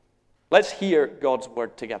Let's hear God's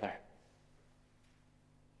word together.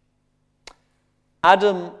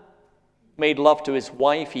 Adam made love to his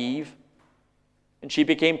wife Eve, and she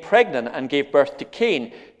became pregnant and gave birth to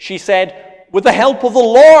Cain. She said, "With the help of the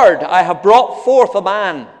Lord, I have brought forth a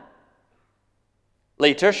man."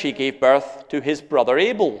 Later, she gave birth to his brother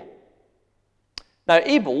Abel. Now,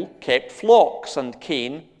 Abel kept flocks, and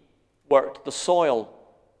Cain worked the soil.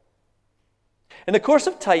 In the course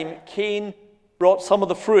of time, Cain brought some of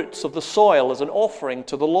the fruits of the soil as an offering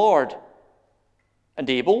to the Lord. And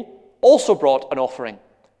Abel also brought an offering,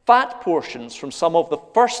 fat portions from some of the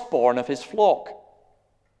firstborn of his flock.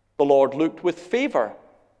 The Lord looked with favor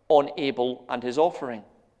on Abel and his offering.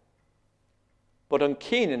 But on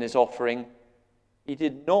Cain and his offering, he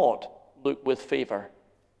did not look with favor.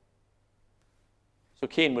 So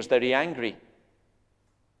Cain was very angry,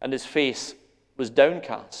 and his face was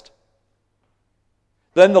downcast.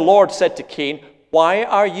 Then the Lord said to Cain, "Why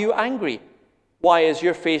are you angry? Why is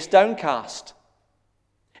your face downcast?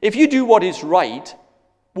 If you do what is right,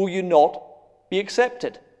 will you not be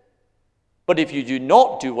accepted? But if you do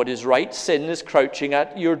not do what is right, sin is crouching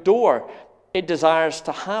at your door. It desires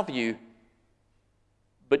to have you,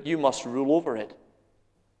 but you must rule over it."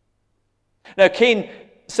 Now Cain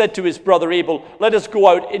said to his brother Abel, "Let us go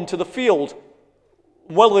out into the field."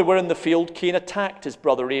 While they were in the field, Cain attacked his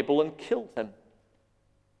brother Abel and killed him.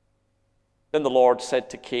 Then the Lord said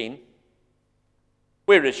to Cain,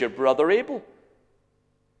 "Where is your brother Abel?"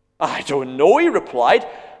 "I don't know," he replied.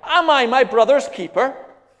 "Am I my brother's keeper?"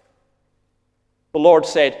 The Lord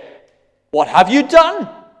said, "What have you done?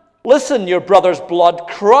 Listen, your brother's blood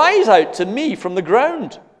cries out to me from the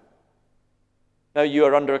ground. Now you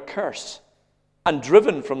are under a curse and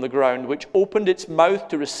driven from the ground, which opened its mouth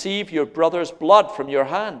to receive your brother's blood from your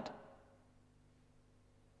hand.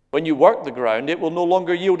 When you work the ground, it will no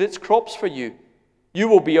longer yield its crops for you. You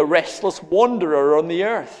will be a restless wanderer on the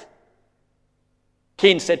earth."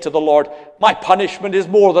 Cain said to the Lord, "My punishment is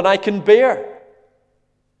more than I can bear.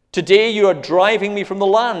 Today you are driving me from the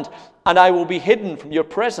land, and I will be hidden from your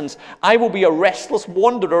presence. I will be a restless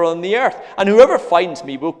wanderer on the earth, and whoever finds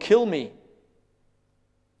me will kill me."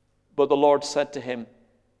 But the Lord said to him,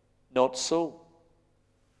 "Not so.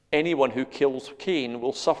 Anyone who kills Cain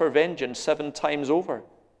will suffer vengeance 7 times over."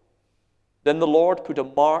 Then the Lord put a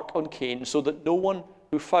mark on Cain so that no one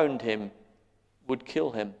who found him would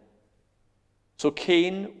kill him. So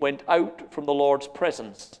Cain went out from the Lord's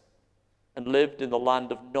presence and lived in the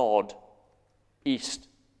land of Nod, east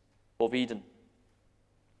of Eden.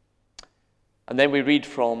 And then we read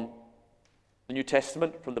from the New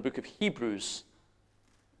Testament, from the book of Hebrews,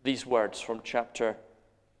 these words from chapter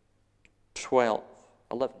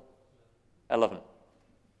 11.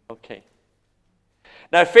 Okay.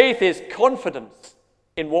 Now, faith is confidence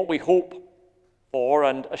in what we hope for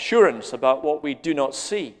and assurance about what we do not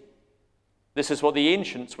see. This is what the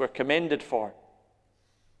ancients were commended for.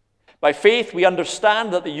 By faith, we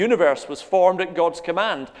understand that the universe was formed at God's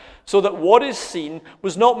command, so that what is seen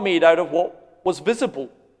was not made out of what was visible.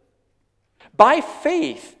 By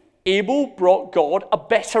faith, Abel brought God a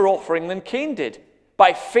better offering than Cain did.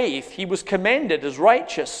 By faith, he was commended as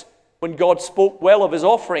righteous when God spoke well of his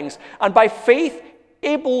offerings. And by faith,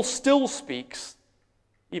 Abel still speaks,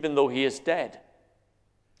 even though he is dead.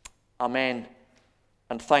 Amen.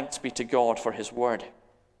 And thanks be to God for his word.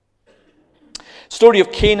 The story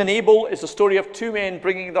of Cain and Abel is the story of 2 men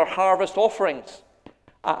bringing their harvest offerings.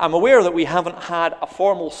 I'm aware that we haven't had a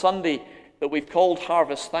formal Sunday that we've called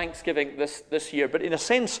Harvest Thanksgiving this year, but in a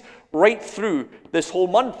sense, right through this whole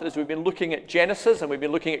month, as we've been looking at Genesis and we've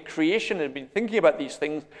been looking at creation and been thinking about these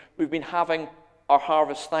things, we've been having our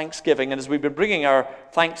Harvest Thanksgiving. And as we've been bringing our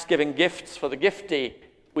Thanksgiving gifts for the gift day,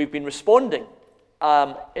 we've been responding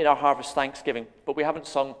in our Harvest Thanksgiving, but we haven't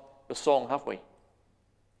sung the song, have we?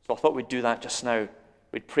 So I thought we'd do that just now.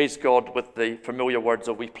 We'd praise God with the familiar words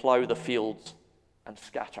of "We plough the fields and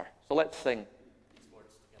scatter." So let's sing these words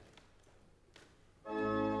together.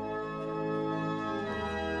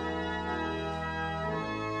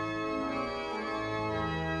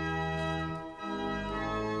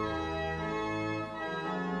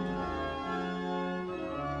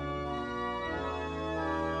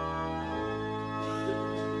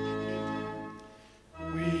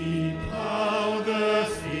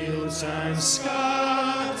 And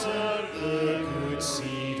scatter the good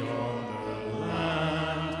seed on the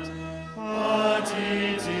land, but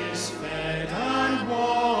it is fed and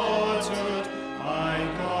watered by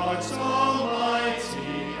God's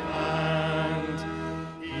almighty hand.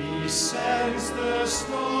 He sends the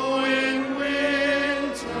snow in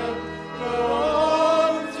winter, the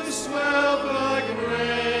warmth to swell the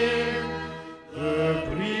grain, the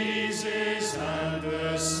breeze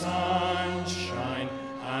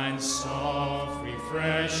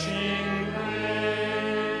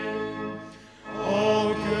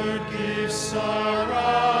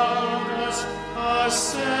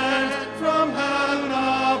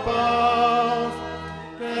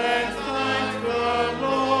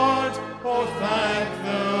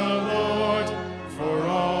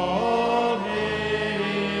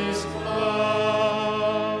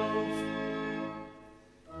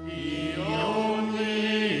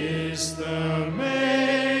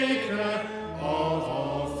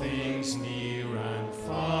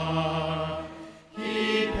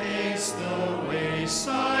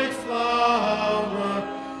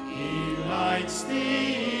lights the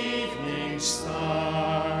evening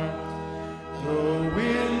star. The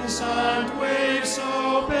winds and waves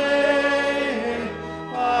obey,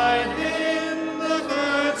 by him the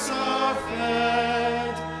birds are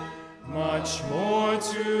fed. Much more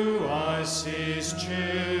to us his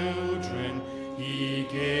children, he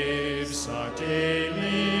gives our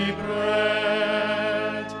daily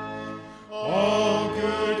bread. All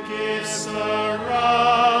good gifts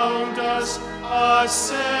around us are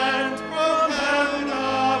sent from heaven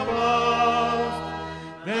above.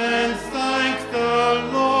 Then thank the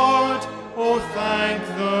Lord, oh thank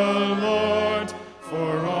the Lord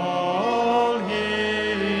for all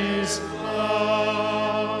his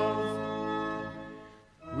love.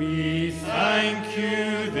 We thank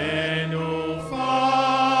you then, O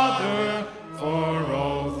Father, for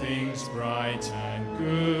all things bright and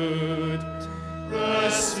good, the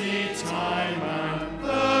seed time and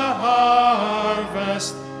the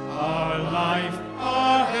harvest, our life,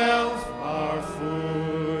 our health, our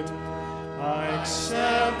food.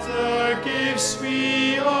 Accept the gifts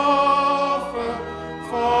we offer,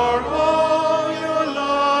 for all your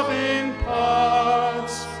love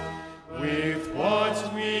imparts. With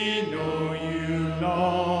what we know you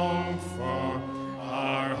long for,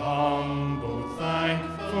 our humble,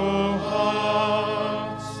 thankful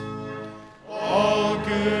hearts. All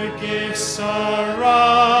good gifts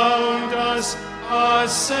around us are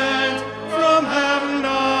sent from heaven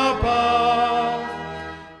above.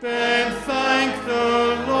 Then thank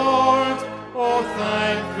the Lord, oh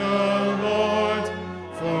thank the Lord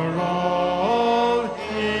for all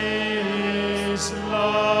his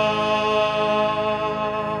love.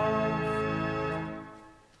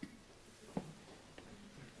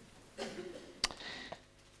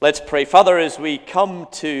 Let's pray. Father, as we come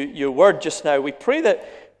to your word just now, we pray that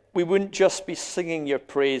we wouldn't just be singing your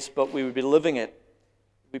praise, but we would be living it.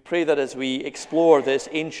 We pray that as we explore this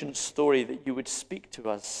ancient story, that you would speak to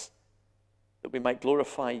us, that we might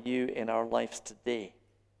glorify you in our lives today.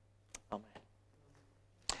 Amen.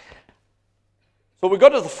 So we got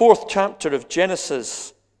to the 4th chapter of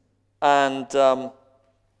Genesis, and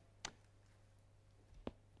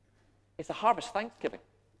it's a harvest thanksgiving.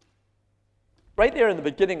 Right there in the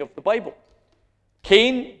beginning of the Bible.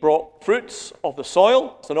 Cain brought fruits of the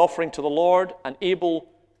soil as an offering to the Lord, and Abel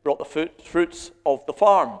brought the fruits of the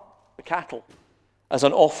farm, the cattle, as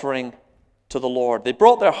an offering to the Lord. They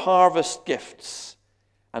brought their harvest gifts,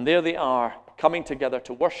 and there they are, coming together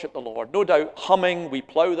to worship the Lord. No doubt humming, "We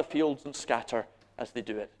plough the fields and scatter," as they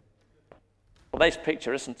do it. A nice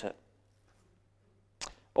picture, isn't it,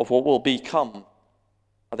 of what will become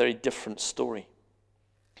a very different story.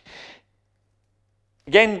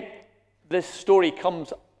 Again, this story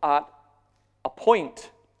comes at a point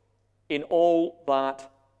in all that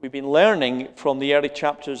we've been learning from the early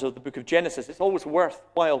chapters of the book of Genesis. It's always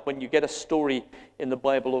worthwhile when you get a story in the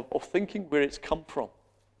Bible of thinking where it's come from.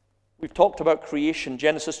 We've talked about creation,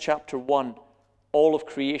 Genesis chapter 1, all of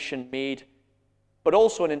creation made, but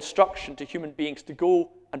also an instruction to human beings to go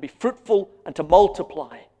and be fruitful and to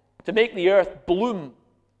multiply, to make the earth bloom.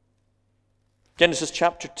 Genesis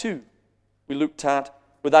chapter 2, we looked at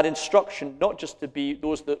with that instruction not just to be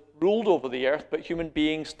those that ruled over the earth, but human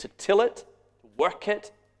beings to till it, to work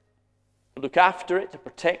it, to look after it, to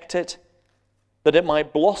protect it, that it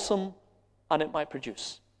might blossom and it might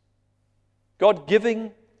produce. God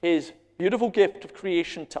giving his beautiful gift of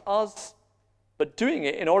creation to us, but doing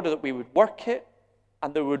it in order that we would work it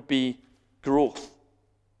and there would be growth.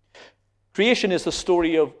 Creation is the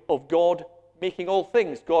story of God making all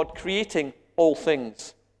things, God creating all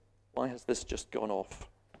things. Why has this just gone off?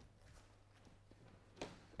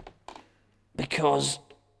 Because,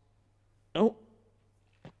 no,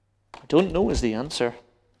 I don't know is the answer.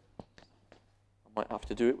 I might have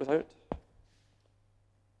to do it without.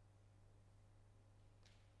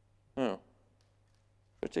 Oh,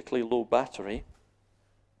 particularly low battery.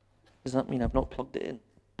 Does that mean I've not plugged it in?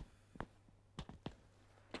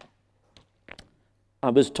 I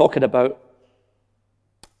was talking about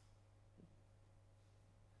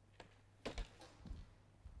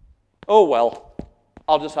oh well,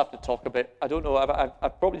 I'll just have to talk a bit. I don't know,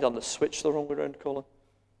 I've probably done the switch the wrong way around, Colin.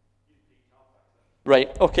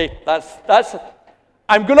 Right, okay, that's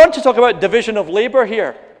I'm going on to talk about division of labor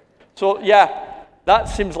here. So yeah, that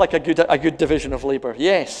seems like a good division of labor.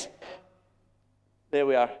 Yes. There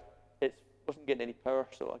we are. It wasn't getting any power,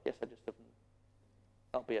 so I guess I just haven't.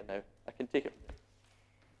 That'll be it now. I can take it.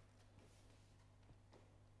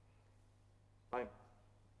 Fine.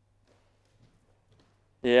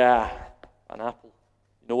 Yeah, an apple.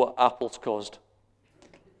 You know what apples caused.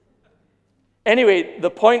 Anyway,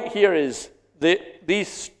 the point here is that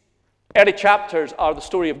these Early chapters are the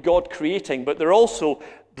story of God creating, but they're also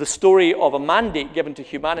the story of a mandate given to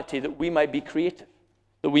humanity that we might be creative,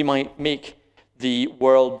 that we might make the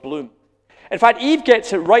world bloom. In fact, Eve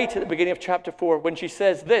gets it right at the beginning of chapter 4 when she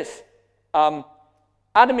says this.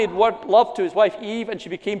 Adam made love to his wife Eve, and she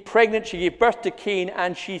became pregnant. She gave birth to Cain,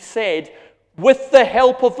 and she said, "With the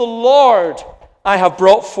help of the Lord, I have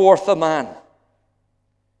brought forth a man."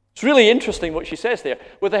 It's really interesting what she says there.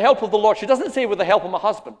 With the help of the Lord. She doesn't say with the help of my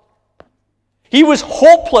husband. He was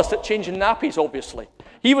hopeless at changing nappies, obviously.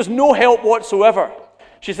 He was no help whatsoever.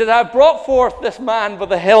 She says, "I have brought forth this man with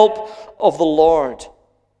the help of the Lord."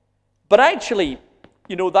 But actually,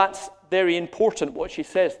 that's very important what she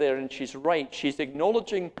says there, and she's right. She's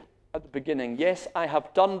acknowledging at the beginning, yes, I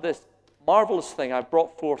have done this marvelous thing. I've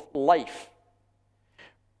brought forth life.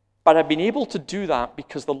 But I've been able to do that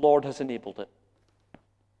because the Lord has enabled it.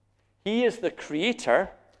 He is the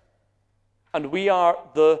creator, and we are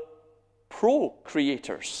the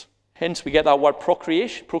procreators. Hence, we get that word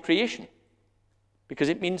procreation, because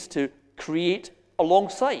it means to create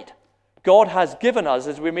alongside. God has given us,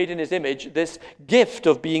 as we're made in his image, this gift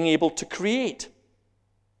of being able to create.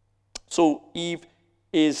 So Eve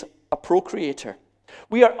is a procreator.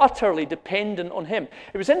 We are utterly dependent on him.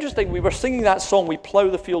 It was interesting, we were singing that song, We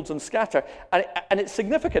Plough the Fields and Scatter, and it's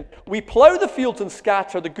significant. We plough the fields and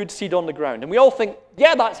scatter the good seed on the ground. And we all think,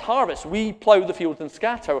 yeah, that's harvest. We plough the fields and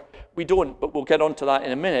scatter. We don't, but we'll get onto that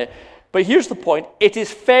in a minute. But here's the point. It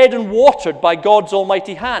is fed and watered by God's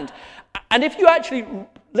almighty hand. And if you actually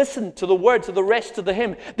listen to the words of the rest of the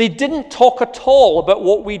hymn, they didn't talk at all about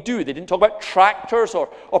what we do. They didn't talk about tractors or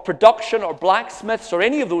production or blacksmiths or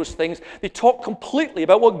any of those things. They talk completely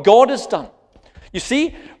about what God has done. You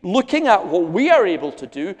see, looking at what we are able to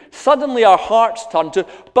do, suddenly our hearts turn to,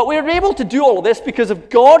 but we're able to do all of this because of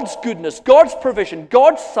God's goodness, God's provision,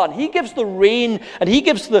 God's Son. He gives the rain, and He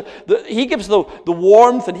gives the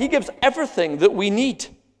warmth, and He gives everything that we need.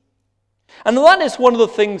 And that is one of the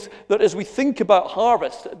things that as we think about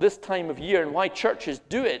harvest at this time of year and why churches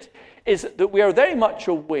do it, is that we are very much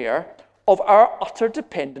aware of our utter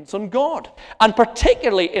dependence on God. And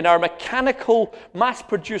particularly in our mechanical,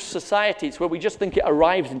 mass-produced societies where we just think it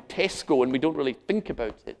arrives in Tesco and we don't really think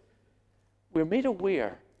about it, we're made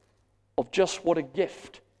aware of just what a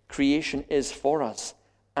gift creation is for us,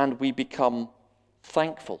 and we become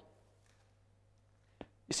thankful.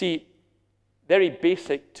 You see, very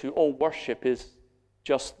basic to all worship is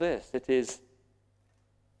just this. It is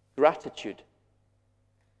gratitude.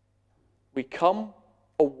 We come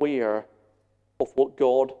aware of what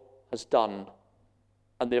God has done,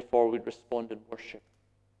 and therefore we respond in worship.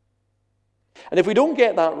 And if we don't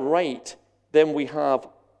get that right, then we have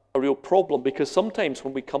a real problem, because sometimes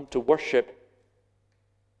when we come to worship,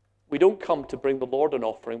 we don't come to bring the Lord an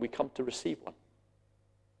offering, we come to receive one.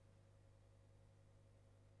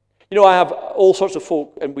 I have all sorts of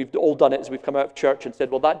folk, and we've all done it as we've come out of church and said,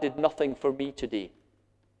 well, that did nothing for me today.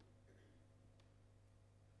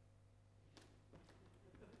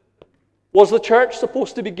 Was the church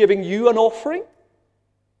supposed to be giving you an offering?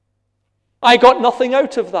 I got nothing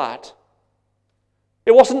out of that.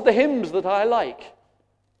 It wasn't the hymns that I like.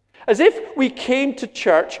 As if we came to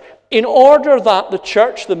church in order that the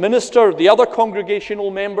church, the minister, the other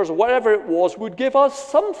congregational members, or whatever it was, would give us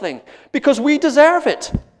something, because we deserve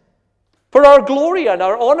it. For our glory and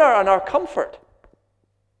our honor and our comfort.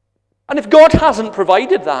 And if God hasn't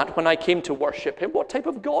provided that when I came to worship him, what type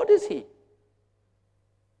of God is he? You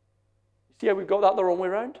see how we've got that the wrong way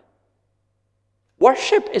around?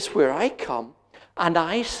 Worship is where I come and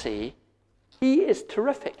I say, he is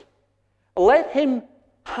terrific. Let him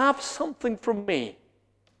have something from me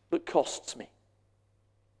that costs me.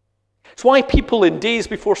 It's why people in days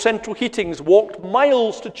before central heatings walked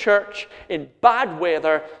miles to church in bad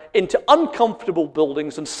weather into uncomfortable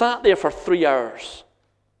buildings and sat there for 3 hours,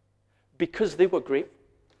 because they were grateful.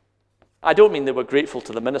 I don't mean they were grateful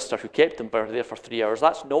to the minister who kept them there for 3 hours.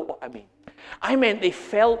 That's not what I mean. I meant they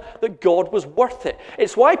felt that God was worth it.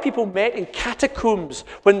 It's why people met in catacombs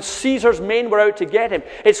when Caesar's men were out to get him.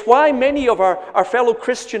 It's why many of our fellow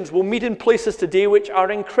Christians will meet in places today which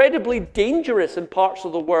are incredibly dangerous in parts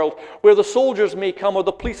of the world, where the soldiers may come or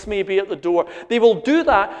the police may be at the door. They will do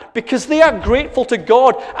that because they are grateful to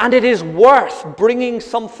God, and it is worth bringing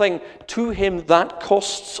something to him that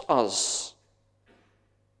costs us.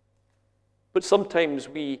 But sometimes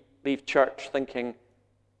we leave church thinking,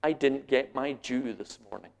 I didn't get my due this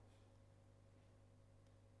morning.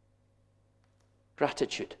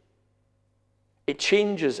 Gratitude. It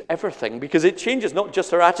changes everything, because it changes not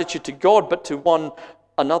just our attitude to God, but to one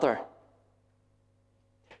another.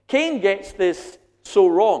 Cain gets this so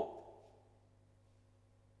wrong.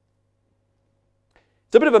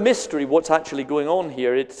 It's a bit of a mystery what's actually going on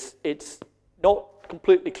here. It's not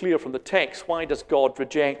completely clear from the text. Why does God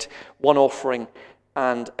reject one offering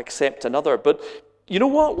and accept another? But you know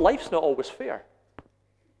what? Life's not always fair.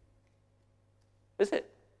 Is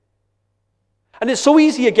it? And it's so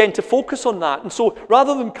easy again to focus on that. And so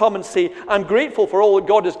rather than come and say, I'm grateful for all that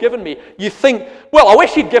God has given me, you think, well, I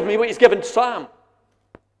wish he'd given me what he's given Sam.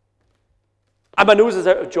 And my nose is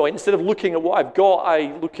out of joint. Instead of looking at what I've got,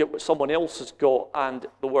 I look at what someone else has got, and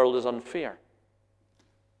the world is unfair.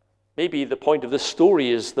 Maybe the point of this story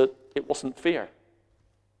is that it wasn't fair.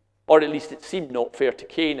 Or at least it seemed not fair to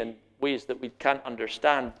Cain in ways that we can't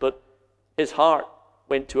understand. But his heart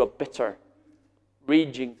went to a bitter,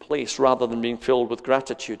 raging place rather than being filled with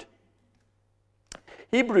gratitude.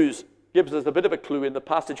 Hebrews gives us a bit of a clue in the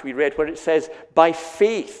passage we read where it says, by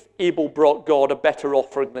faith Abel brought God a better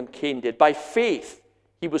offering than Cain did. By faith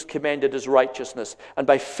he was commended as righteousness, and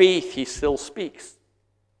by faith he still speaks.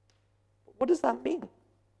 What does that mean?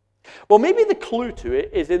 Well, maybe the clue to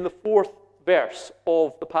it is in the 4th verse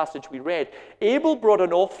of the passage we read. Abel brought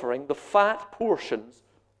an offering, the fat portions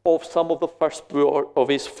of some of the firstborn of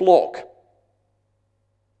his flock.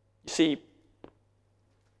 You see,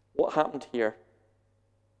 what happened here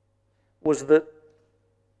was that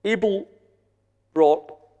Abel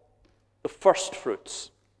brought the first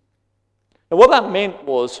fruits. And what that meant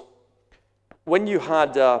was, when you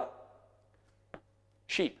had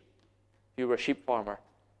sheep, if you were a sheep farmer,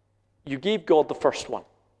 you gave God the first one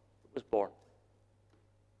that was born.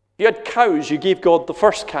 If you had cows, you gave God the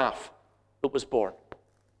first calf that was born.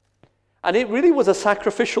 And it really was a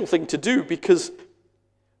sacrificial thing to do, because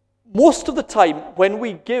most of the time, when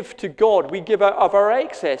we give to God, we give out of our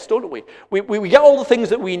excess, don't we? We get all the things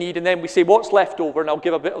that we need, and then we say, what's left over, and I'll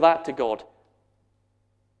give a bit of that to God.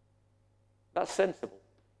 That's sensible.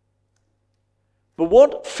 But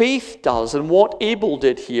what faith does, and what Abel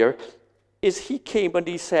did here, is he came and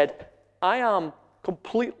he said, I am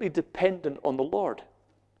completely dependent on the Lord.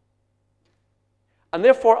 And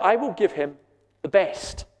therefore, I will give him the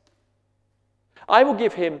best. I will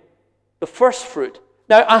give him the first fruit.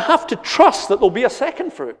 Now, I have to trust that there'll be a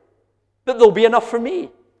second fruit, that there'll be enough for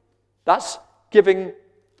me. That's giving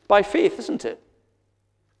by faith, isn't it?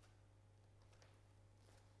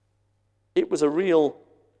 It was a real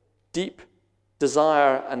deep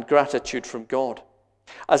desire and gratitude from God.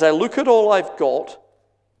 As I look at all I've got,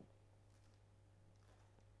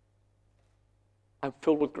 I'm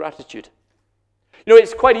filled with gratitude. You know,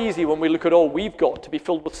 it's quite easy when we look at all we've got to be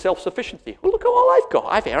filled with self-sufficiency. Well, look at all I've got.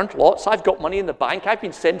 I've earned lots. I've got money in the bank. I've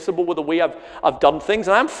been sensible with the way I've done things,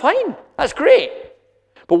 and I'm fine. That's great.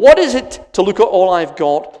 But what is it to look at all I've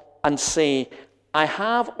got and say, I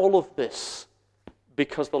have all of this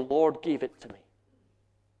because the Lord gave it to me.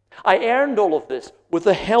 I earned all of this with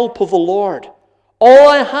the help of the Lord. All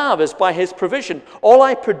I have is by his provision. All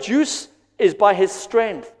I produce is by his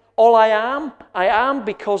strength. All I am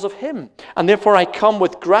because of him. And therefore I come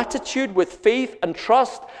with gratitude, with faith and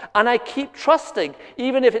trust, and I keep trusting,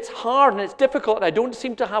 even if it's hard and it's difficult and I don't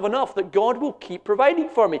seem to have enough, that God will keep providing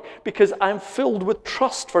for me because I'm filled with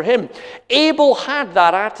trust for him. Abel had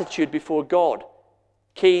that attitude before God.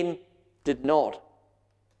 Cain did not.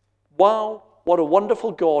 Wow, what a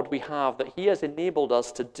wonderful God we have, that he has enabled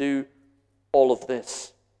us to do all of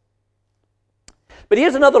this. But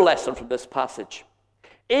here's another lesson from this passage.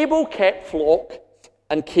 Abel kept flock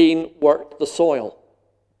and Cain worked the soil.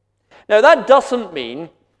 Now that doesn't mean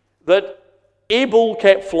that Abel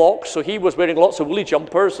kept flock, so he was wearing lots of woolly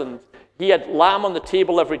jumpers and he had lamb on the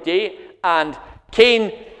table every day, and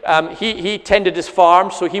Cain, he tended his farm,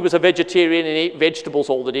 so he was a vegetarian and ate vegetables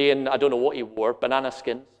all the day, and I don't know what he wore, banana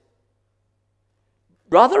skins.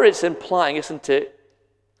 Rather, it's implying, isn't it,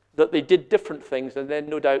 that they did different things and then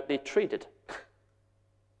no doubt they traded.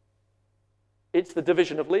 It's the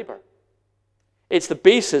division of labor. It's the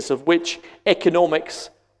basis of which economics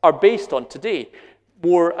are based on today.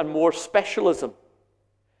 More and more specialism.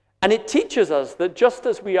 And it teaches us that just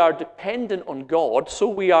as we are dependent on God, so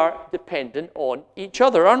we are dependent on each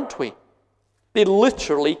other, aren't we? They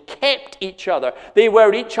literally kept each other. They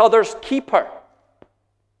were each other's keeper.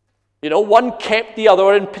 You know, one kept the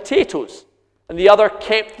other in potatoes, and the other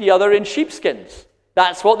kept the other in sheepskins.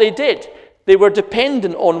 That's what they did. They were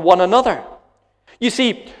dependent on one another. You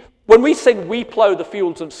see, when we sing, we plough the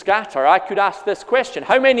fields and scatter, I could ask this question.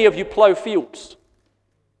 How many of you plough fields?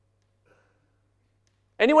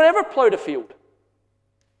 Anyone ever ploughed a field?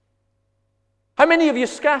 How many of you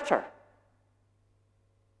scatter?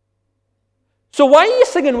 So why are you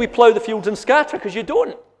singing we plough the fields and scatter? Because you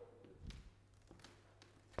don't.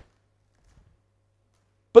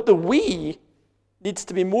 But the we needs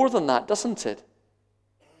to be more than that, doesn't it?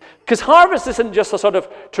 Because harvest isn't just a sort of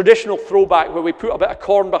traditional throwback where we put a bit of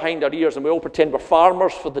corn behind our ears and we all pretend we're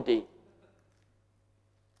farmers for the day.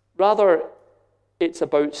 Rather, it's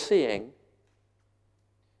about saying,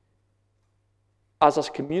 as a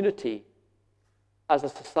community, as a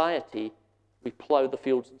society, we plough the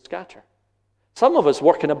fields and scatter. Some of us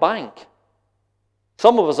work in a bank.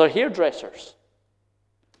 Some of us are hairdressers.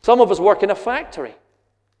 Some of us work in a factory.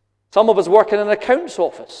 Some of us work in an accountant's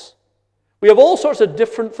office. We have all sorts of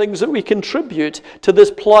different things that we contribute to this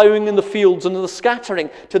ploughing in the fields and the scattering,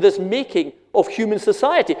 to this making of human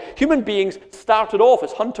society. Human beings started off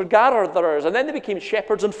as hunter-gatherers, and then they became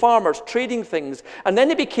shepherds and farmers, trading things. And then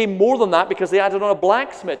they became more than that because they added on a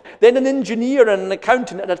blacksmith, then an engineer and an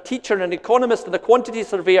accountant and a teacher and an economist and a quantity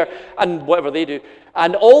surveyor and whatever they do.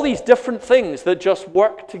 And all these different things that just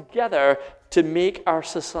work together to make our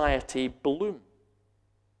society bloom.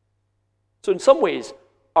 So in some ways,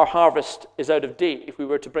 our harvest is out of date. If we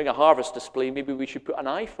were to bring a harvest display, maybe we should put an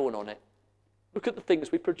iPhone on it. Look at the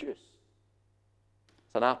things we produce.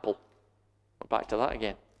 It's an apple. We're back to that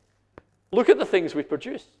again. Look at the things we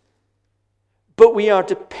produce. But we are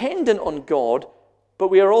dependent on God, but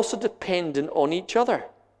we are also dependent on each other.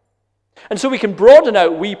 And so we can broaden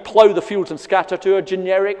out we plough the fields and scatter to a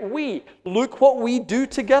generic we. Look what we do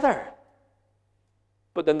together.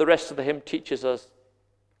 But then the rest of the hymn teaches us,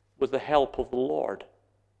 with the help of the Lord,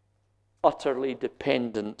 utterly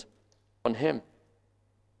dependent on Him.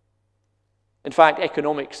 In fact,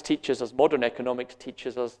 economics teaches us, modern economics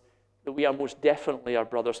teaches us, that we are most definitely our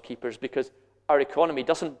brother's keepers, because our economy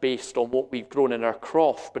doesn't based on what we've grown in our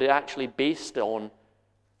croft, but it actually based on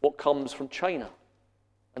what comes from China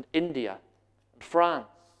and India and France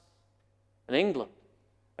and England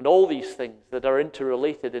and all these things that are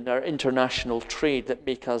interrelated in our international trade that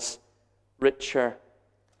make us richer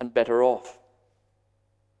and better off.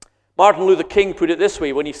 Martin Luther King put it this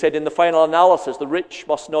way when he said, in the final analysis, the rich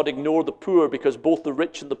must not ignore the poor because both the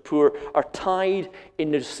rich and the poor are tied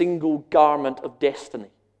in a single garment of destiny.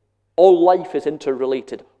 All life is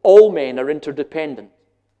interrelated. All men are interdependent.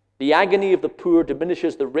 The agony of the poor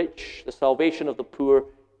diminishes the rich. The salvation of the poor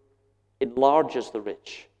enlarges the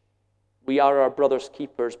rich. We are our brother's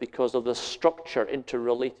keepers because of the structure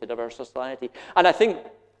interrelated of our society. And I think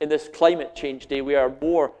in this climate change day, we are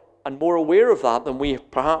more and more aware of that than we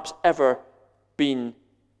have perhaps ever been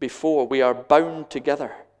before. We are bound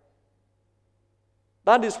together.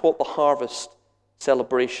 That is what the harvest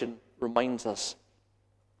celebration reminds us.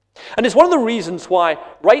 And it's one of the reasons why,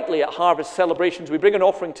 rightly, at harvest celebrations, we bring an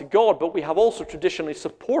offering to God, but we have also traditionally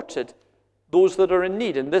supported those that are in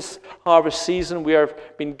need. In this harvest season, we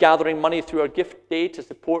have been gathering money through our gift day to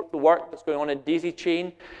support the work that's going on in Daisy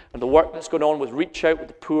Chain and the work that's going on with Reach Out with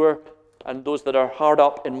the poor and those that are hard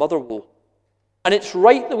up in Motherwell. And it's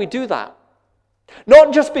right that we do that.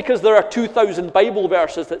 Not just because there are 2,000 Bible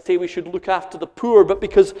verses that say we should look after the poor, but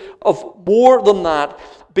because of more than that,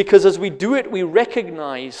 because as we do it, we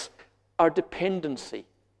recognize our dependency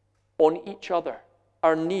on each other,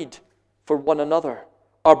 our need for one another,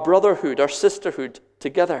 our brotherhood, our sisterhood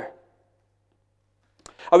together.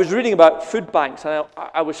 I was reading about food banks, and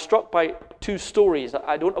I was struck by two stories.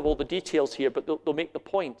 I don't have all the details here, but they'll make the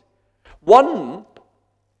point. One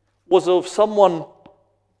was of someone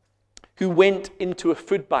who went into a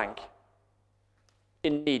food bank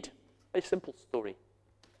in need. A simple story.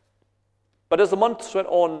 But as the months went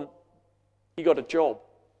on, he got a job.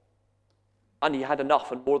 And he had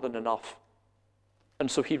enough and more than enough.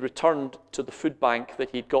 And so he returned to the food bank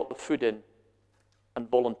that he'd got the food in and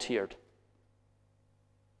volunteered.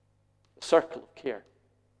 A circle of care.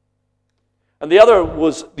 And the other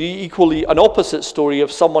was equally an opposite story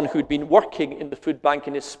of someone who'd been working in the food bank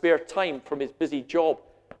in his spare time from his busy job,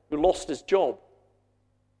 who lost his job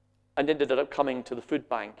and ended up coming to the food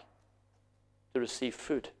bank to receive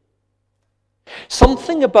food.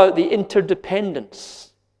 Something about the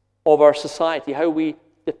interdependence of our society, how we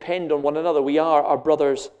depend on one another. We are our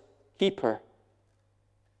brother's keeper.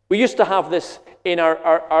 We used to have this in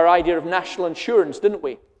our idea of national insurance, didn't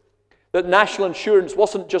we? That national insurance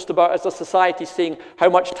wasn't just about, as a society, saying, how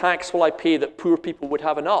much tax will I pay that poor people would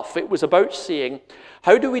have enough? It was about saying,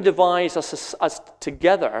 how do we devise as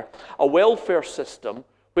together a welfare system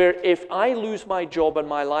where if I lose my job and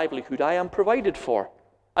my livelihood, I am provided for.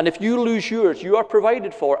 And if you lose yours, you are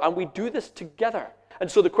provided for. And we do this together.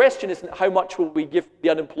 And so the question isn't how much will we give the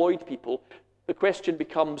unemployed people. The question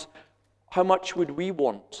becomes, how much would we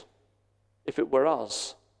want if it were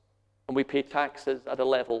us? And we pay taxes at a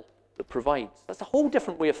level that provides. That's a whole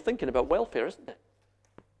different way of thinking about welfare, isn't it?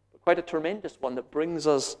 But quite a tremendous one that brings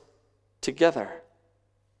us together.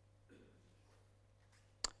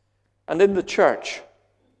 And in the church,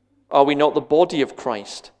 Are we not the body of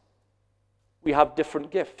Christ? We have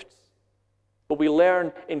different gifts. But we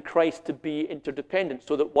learn in Christ to be interdependent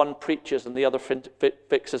so that one preaches and the other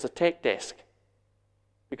fixes a tech desk.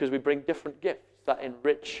 Because we bring different gifts that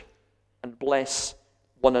enrich and bless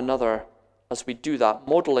one another as we do that,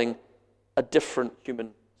 modeling a different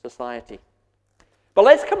human society. But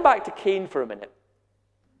let's come back to Cain for a minute,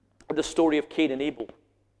 the story of Cain and Abel.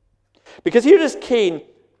 Because here is Cain,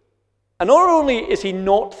 and not only is he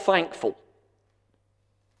not thankful,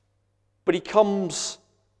 but he comes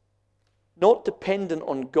not dependent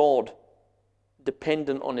on God,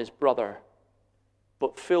 dependent on his brother,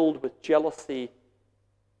 but filled with jealousy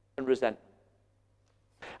and resentment.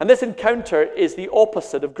 And this encounter is the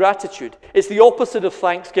opposite of gratitude. It's the opposite of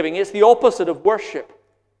thanksgiving. It's the opposite of worship.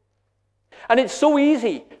 And it's so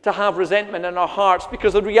easy to have resentment in our hearts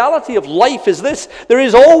because the reality of life is this. There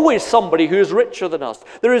is always somebody who is richer than us.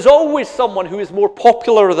 There is always someone who is more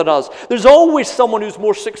popular than us. There's always someone who's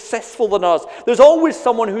more successful than us. There's always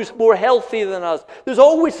someone who's more healthy than us. There's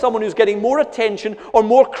always someone who's getting more attention or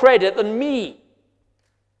more credit than me.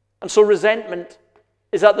 And so resentment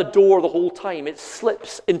is at the door the whole time. It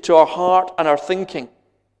slips into our heart and our thinking.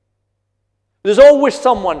 There's always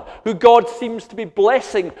someone who God seems to be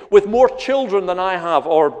blessing with more children than I have,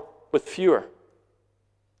 or with fewer.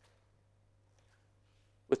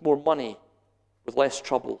 With more money, with less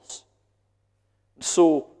troubles. And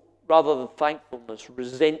so, rather than thankfulness,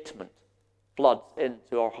 resentment floods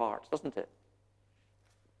into our hearts, doesn't it?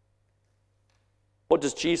 What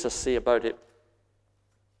does Jesus say about it?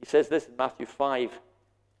 He says this in Matthew 5.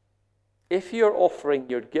 If you're offering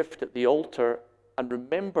your gift at the altar and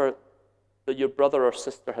remember that your brother or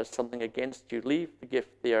sister has something against you, leave the gift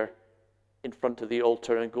there in front of the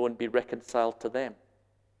altar and go and be reconciled to them.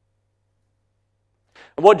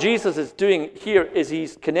 And what Jesus is doing here is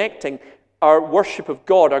he's connecting our worship of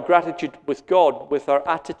God, our gratitude with God, with our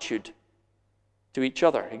attitude to each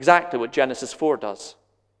other. Exactly what Genesis 4 does.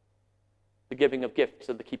 The giving of gifts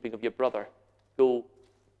and the keeping of your brother go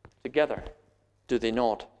together, do they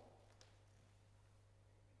not?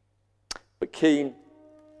 But Cain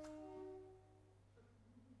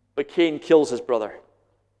kills his brother.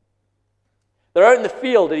 They're out in the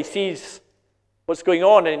field and he sees what's going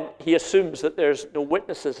on and he assumes that there's no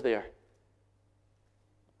witnesses there.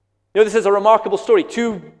 You know, this is a remarkable story.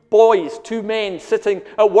 Two boys, two men sitting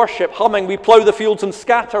at worship, humming, "We plough the fields and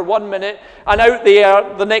scatter," one minute, and out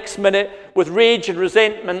there the next minute with rage and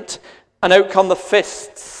resentment, and out come the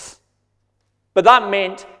fists. But that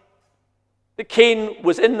meant that Cain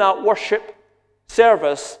was in that worship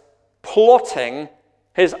service plotting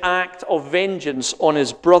his act of vengeance on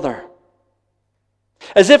his brother.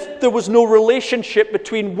 As if there was no relationship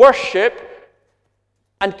between worship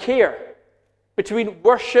and care, between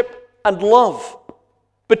worship and love,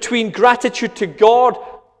 between gratitude to God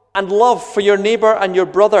and love for your neighbor and your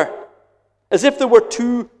brother, as if there were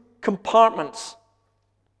two compartments.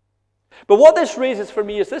 But what this raises for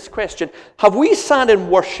me is this question: have we sat in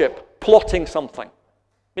worship plotting something?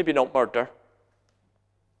 Maybe not murder.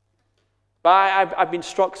 But I've been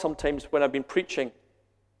struck sometimes when I've been preaching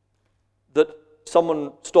that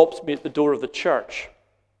someone stops me at the door of the church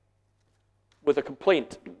with a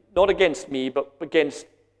complaint, not against me, but against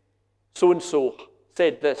so-and-so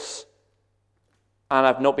said this, and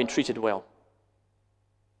I've not been treated well.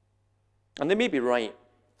 And they may be right.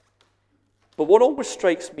 But what always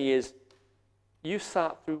strikes me is you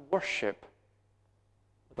sat through worship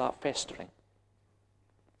without festering.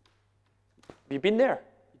 Have you been there?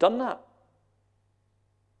 Done that?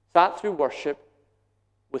 Sat through worship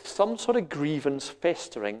with some sort of grievance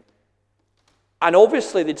festering. And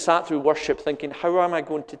obviously they'd sat through worship thinking, how am I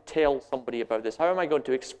going to tell somebody about this? How am I going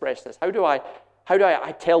to express this? How do I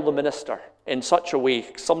tell the minister in such a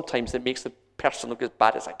way sometimes that makes the person look as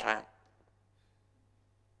bad as I can?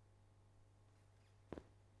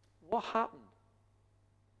 What happened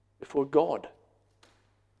before God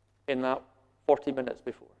in that 40 minutes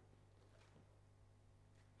before?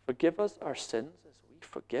 Forgive us our sins as we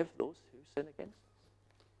forgive those who sin against us.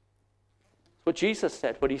 That's what Jesus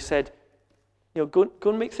said when he said, go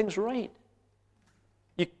and make things right.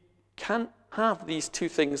 You can't have these two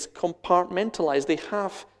things compartmentalized. They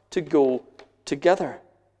have to go together.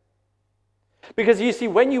 Because you see,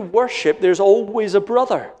 when you worship, there's always a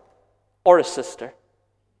brother or a sister.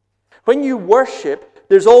 When you worship,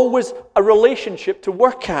 there's always a relationship to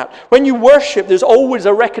work at. When you worship, there's always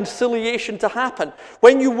a reconciliation to happen.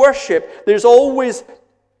 When you worship, there's always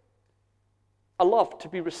a love to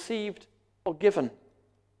be received or given,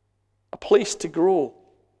 a place to grow,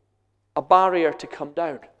 a barrier to come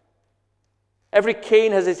down. Every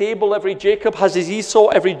Cain has his Abel, every Jacob has his Esau,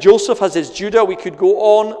 every Joseph has his Judah. We could go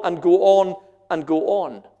on and go on and go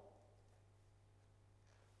on.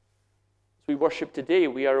 As we worship today,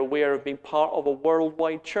 we are aware of being part of a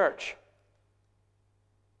worldwide church.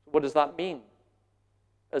 What does that mean?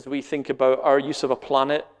 As we think about our use of a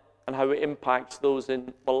planet and how it impacts those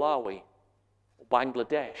in Malawi, or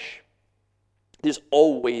Bangladesh. There's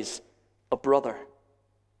always a brother.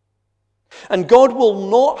 And God will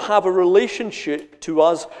not have a relationship to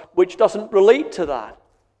us which doesn't relate to that.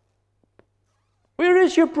 Where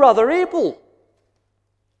is your brother Abel?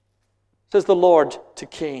 Says the Lord to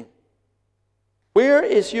Cain. Where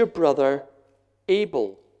is your brother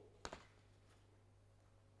Abel?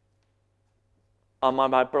 Am I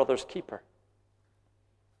my brother's keeper?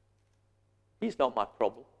 He's not my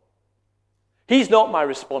problem. He's not my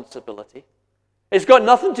responsibility. It's got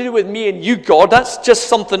nothing to do with me and you, God. That's just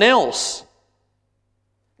something else.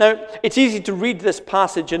 Now, it's easy to read this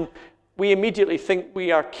passage and we immediately think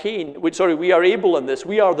we are we are Abel in this.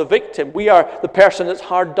 We are the victim. We are the person that's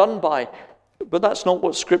hard done by. But that's not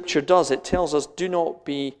what Scripture does. It tells us, do not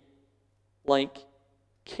be like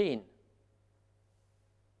Cain.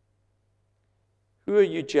 Who are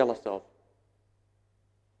you jealous of?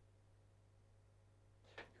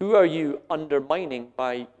 Who are you undermining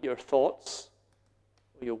by your thoughts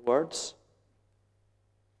or your words?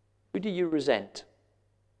 Who do you resent?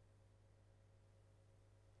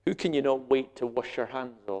 Who can you not wait to wash your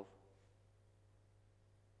hands of?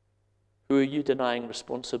 Who are you denying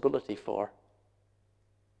responsibility for?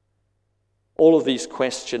 All of these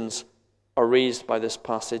questions are raised by this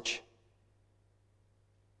passage.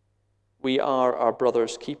 We are our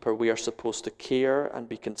brother's keeper. We are supposed to care and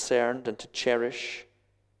be concerned and to cherish,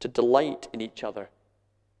 to delight in each other.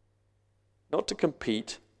 Not to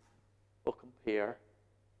compete or compare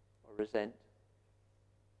or resent,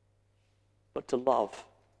 but to love.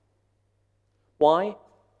 Why?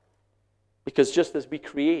 Because just as we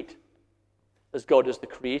create, as God is the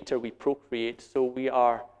creator, we procreate, so we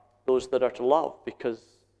are those that are to love, because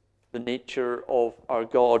the nature of our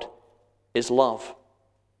God is love.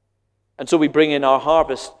 And so we bring in our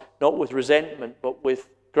harvest not with resentment, but with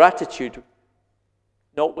gratitude,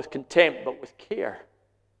 not with contempt, but with care.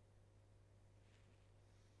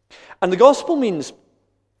 And the gospel means,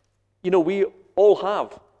 we all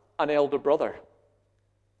have an elder brother.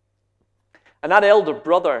 And that elder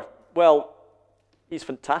brother, well, he's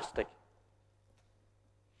fantastic.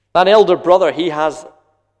 That elder brother, he has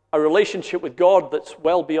a relationship with God that's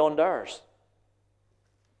well beyond ours.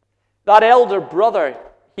 That elder brother,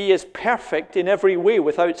 he is perfect in every way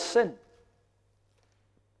without sin.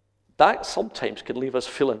 That sometimes can leave us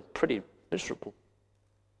feeling pretty miserable.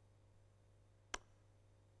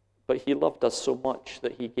 But he loved us so much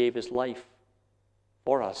that he gave his life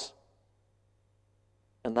for us.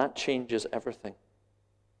 And that changes everything.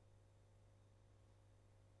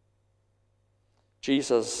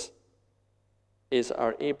 Jesus is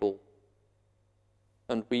our Abel,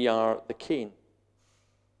 and we are the Cain.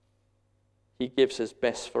 He gives his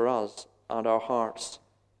best for us, and our hearts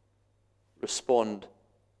respond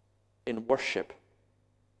in worship.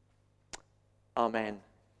 Amen.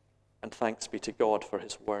 And thanks be to God for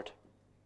his word.